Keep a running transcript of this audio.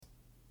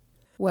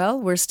Well,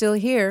 we're still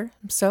here,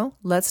 so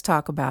let's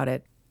talk about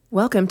it.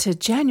 Welcome to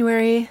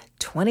January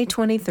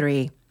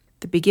 2023,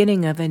 the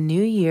beginning of a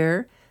new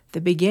year,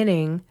 the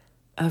beginning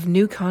of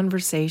new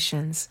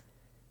conversations.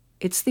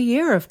 It's the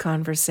year of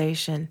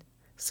conversation,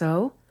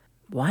 so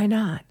why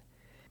not?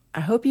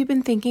 I hope you've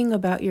been thinking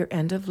about your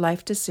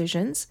end-of-life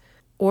decisions,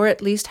 or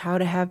at least how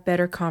to have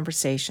better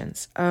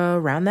conversations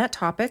around that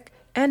topic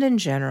and in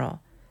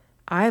general.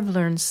 I've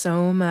learned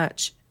so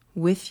much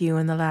with you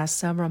in the last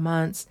several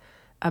months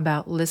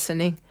about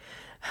listening,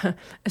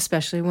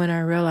 especially when I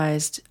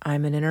realized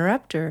I'm an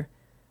interrupter.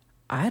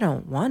 I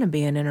don't want to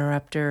be an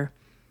interrupter.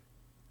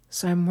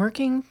 So I'm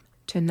working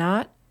to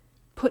not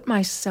put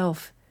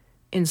myself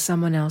in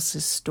someone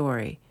else's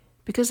story,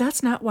 because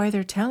that's not why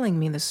they're telling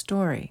me the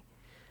story.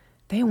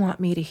 They want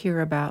me to hear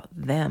about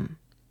them.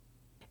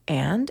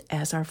 And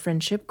as our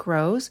friendship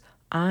grows,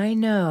 I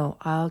know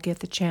I'll get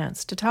the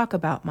chance to talk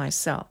about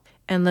myself.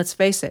 And let's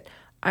face it,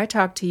 I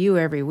talk to you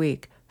every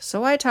week,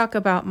 so I talk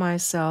about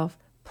myself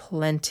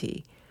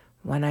plenty.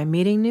 When I'm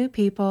meeting new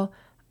people,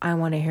 I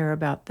want to hear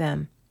about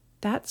them.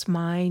 That's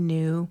my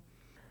new,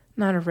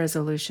 not a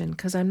resolution,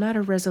 because I'm not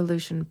a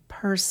resolution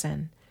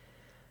person.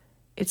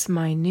 It's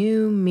my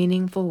new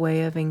meaningful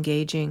way of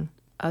engaging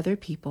other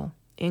people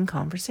in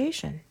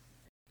conversation.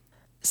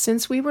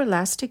 Since we were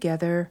last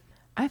together,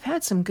 I've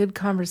had some good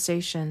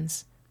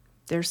conversations.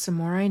 There's some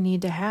more I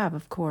need to have,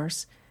 of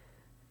course.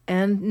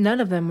 And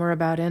none of them were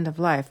about end of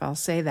life, I'll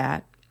say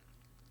that.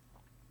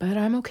 But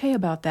I'm okay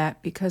about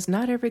that because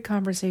not every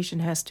conversation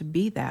has to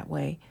be that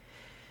way.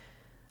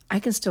 I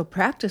can still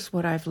practice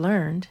what I've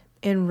learned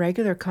in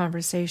regular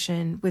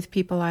conversation with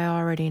people I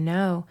already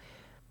know,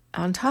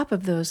 on top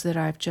of those that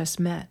I've just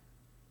met.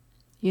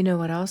 You know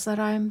what else that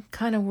I'm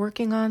kind of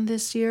working on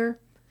this year?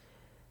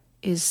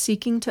 Is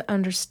seeking to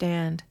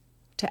understand,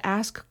 to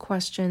ask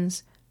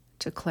questions,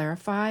 to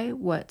clarify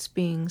what's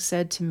being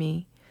said to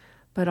me,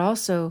 but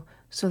also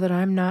so that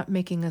I'm not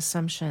making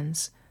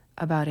assumptions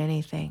about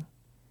anything.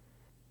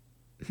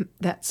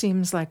 That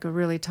seems like a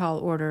really tall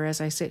order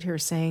as I sit here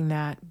saying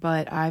that,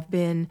 but I've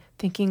been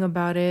thinking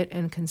about it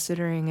and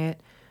considering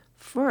it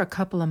for a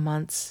couple of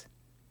months.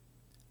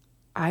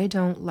 I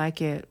don't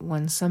like it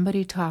when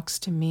somebody talks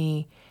to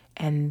me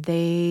and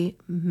they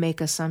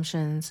make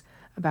assumptions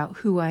about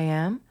who I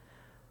am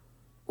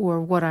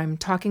or what I'm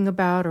talking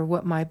about or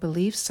what my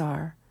beliefs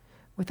are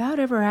without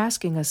ever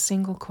asking a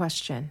single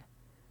question.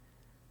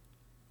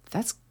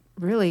 That's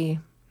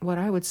really what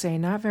I would say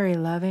not very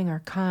loving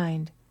or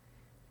kind.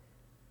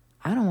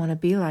 I don't want to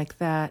be like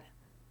that.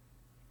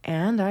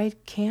 And I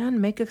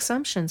can make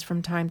assumptions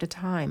from time to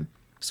time.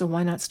 So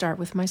why not start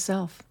with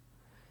myself?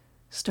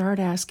 Start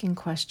asking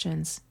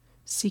questions,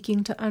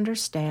 seeking to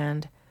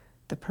understand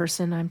the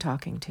person I'm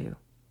talking to.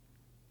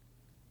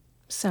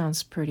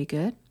 Sounds pretty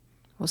good.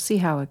 We'll see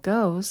how it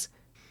goes.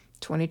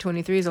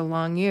 2023 is a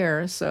long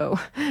year, so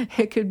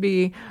it could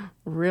be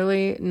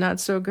really not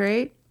so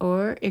great,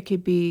 or it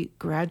could be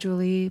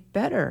gradually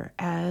better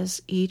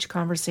as each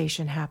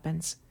conversation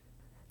happens.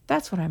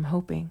 That's what I'm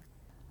hoping.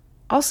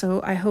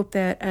 Also, I hope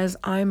that as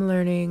I'm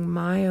learning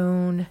my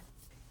own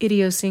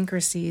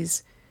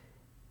idiosyncrasies,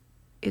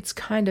 it's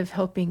kind of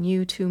helping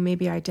you to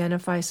maybe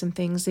identify some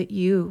things that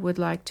you would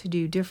like to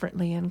do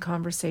differently in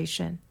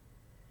conversation.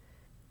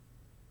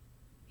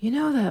 You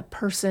know that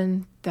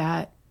person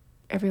that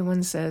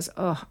everyone says,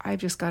 oh, I've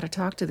just got to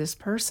talk to this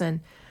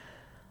person.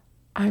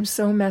 I'm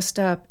so messed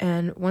up,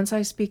 and once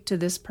I speak to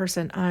this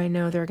person, I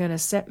know they're going to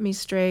set me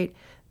straight.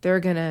 They're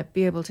going to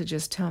be able to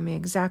just tell me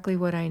exactly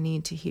what I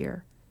need to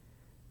hear.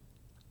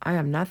 I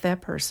am not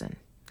that person.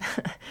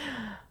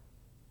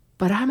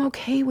 But I'm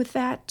okay with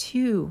that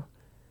too.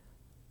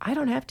 I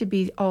don't have to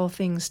be all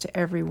things to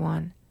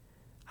everyone.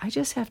 I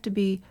just have to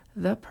be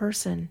the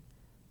person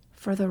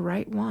for the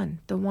right one,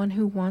 the one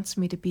who wants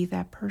me to be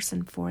that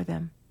person for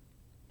them.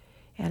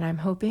 And I'm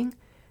hoping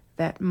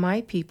that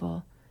my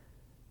people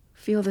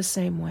feel the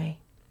same way,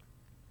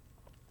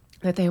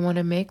 that they want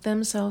to make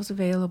themselves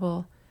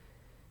available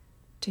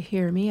to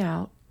hear me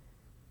out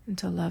and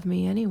to love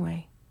me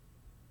anyway.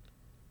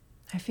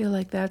 I feel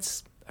like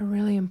that's a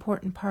really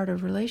important part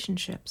of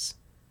relationships.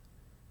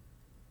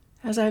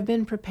 As I've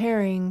been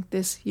preparing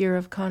this year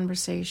of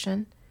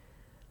conversation,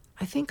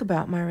 I think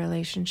about my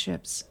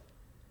relationships.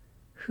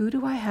 Who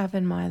do I have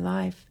in my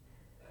life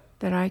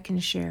that I can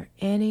share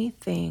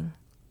anything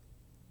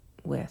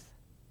with?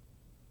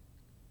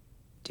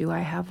 Do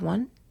I have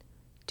one?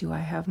 Do I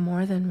have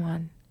more than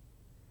one?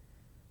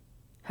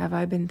 Have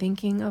I been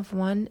thinking of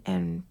one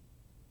and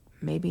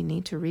maybe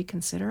need to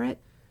reconsider it?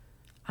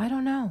 I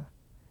don't know.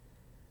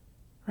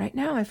 Right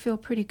now I feel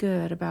pretty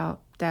good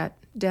about that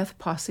death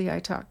posse I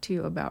talked to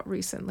you about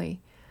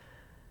recently.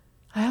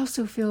 I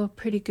also feel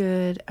pretty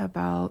good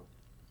about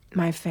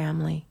my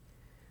family.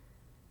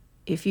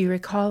 If you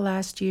recall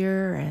last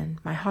year and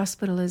my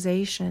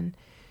hospitalization,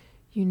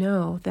 you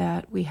know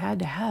that we had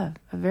to have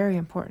a very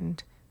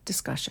important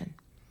discussion.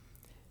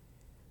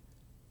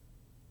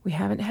 We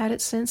haven't had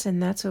it since,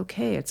 and that's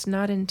okay. It's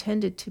not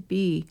intended to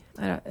be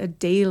a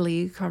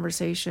daily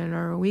conversation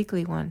or a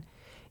weekly one.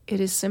 It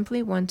is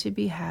simply one to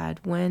be had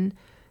when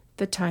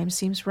the time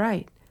seems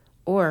right,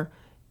 or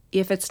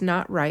if it's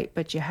not right,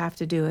 but you have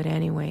to do it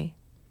anyway.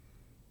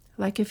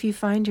 Like if you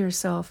find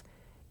yourself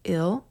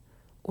ill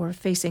or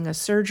facing a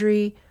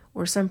surgery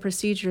or some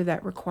procedure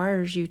that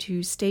requires you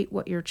to state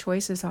what your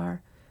choices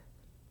are,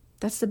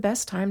 that's the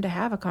best time to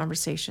have a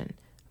conversation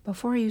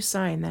before you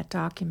sign that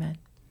document.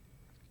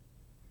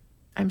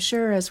 I'm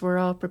sure as we're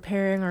all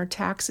preparing our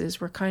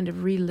taxes, we're kind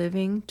of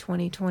reliving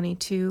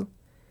 2022.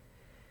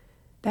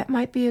 That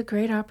might be a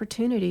great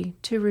opportunity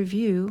to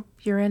review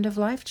your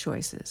end-of-life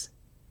choices.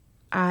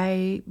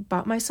 I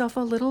bought myself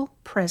a little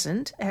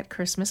present at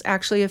Christmas,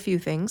 actually a few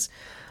things.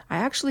 I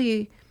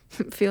actually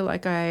feel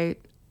like I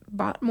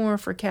bought more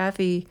for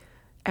Kathy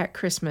at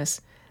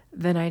Christmas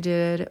than I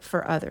did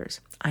for others.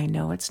 I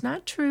know it's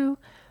not true,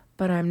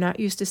 but I'm not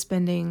used to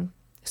spending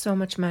so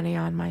much money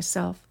on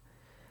myself.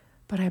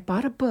 But I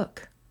bought a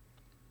book.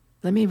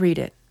 Let me read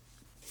it.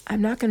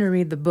 I'm not going to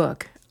read the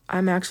book.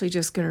 I'm actually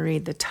just going to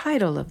read the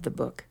title of the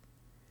book.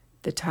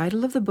 The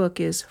title of the book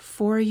is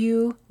For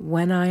You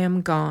When I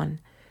Am Gone,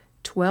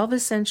 12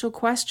 Essential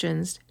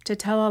Questions to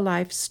Tell a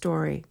Life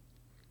Story.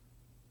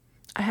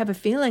 I have a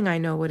feeling I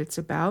know what it's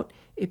about.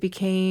 It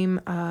became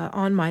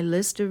on my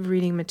list of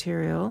reading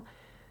material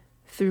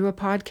through a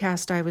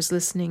podcast I was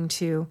listening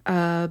to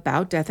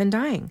about death and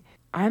dying.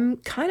 I'm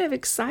kind of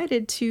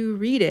excited to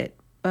read it,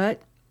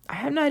 but I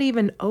have not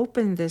even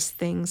opened this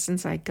thing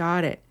since I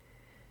got it.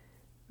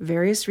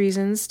 Various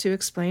reasons to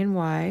explain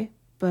why,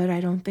 but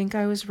I don't think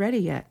I was ready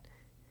yet.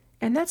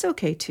 And that's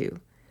okay too.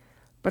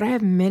 But I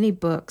have many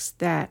books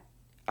that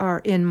are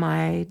in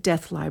my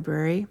death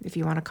library, if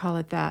you want to call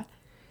it that.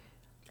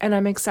 And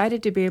I'm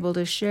excited to be able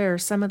to share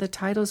some of the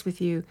titles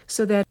with you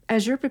so that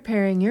as you're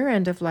preparing your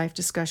end-of-life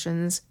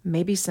discussions,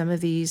 maybe some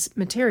of these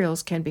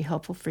materials can be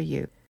helpful for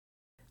you.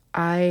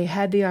 I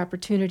had the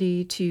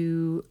opportunity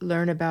to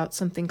learn about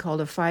something called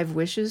a 5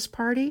 Wishes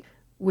party,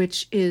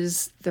 which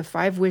is the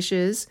 5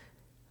 wishes,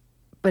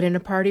 but in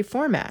a party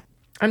format.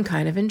 I'm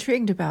kind of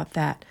intrigued about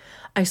that.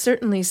 I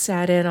certainly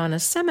sat in on a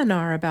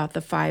seminar about the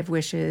 5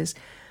 wishes,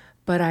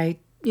 but I,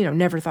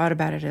 never thought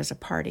about it as a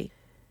party.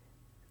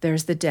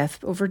 There's the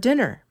death over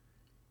dinner.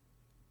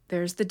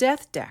 There's the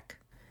death deck.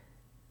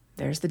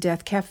 There's the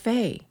death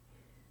cafe.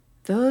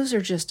 Those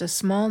are just a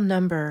small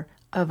number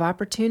of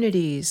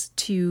opportunities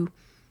to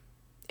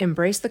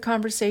embrace the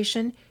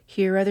conversation,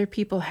 hear other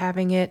people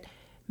having it,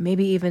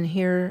 maybe even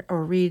hear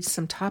or read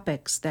some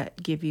topics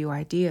that give you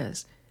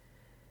ideas.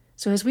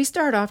 So as we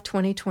start off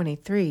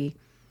 2023,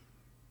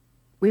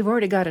 we've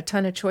already got a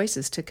ton of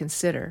choices to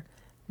consider,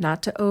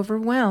 not to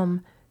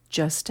overwhelm,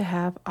 just to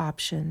have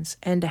options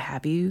and to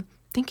have you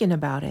thinking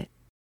about it.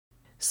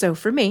 So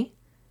for me,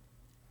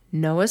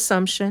 no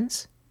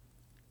assumptions,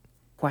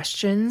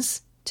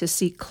 questions to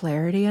seek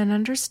clarity and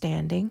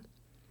understanding,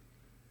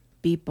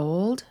 be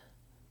bold,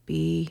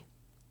 be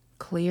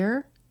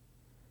clear,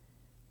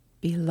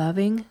 be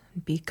loving,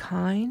 be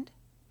kind,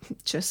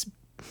 just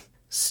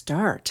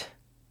start.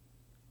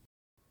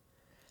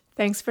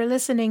 Thanks for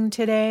listening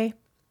today.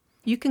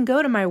 You can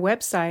go to my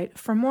website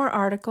for more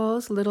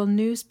articles, little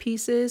news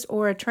pieces,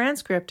 or a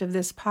transcript of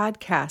this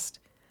podcast.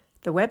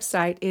 The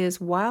website is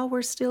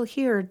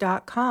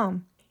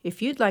whilewe'restillhere.com.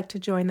 If you'd like to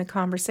join the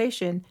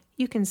conversation,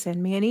 you can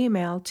send me an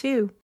email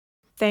too.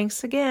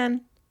 Thanks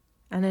again,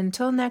 and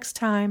until next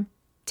time,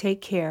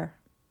 take care.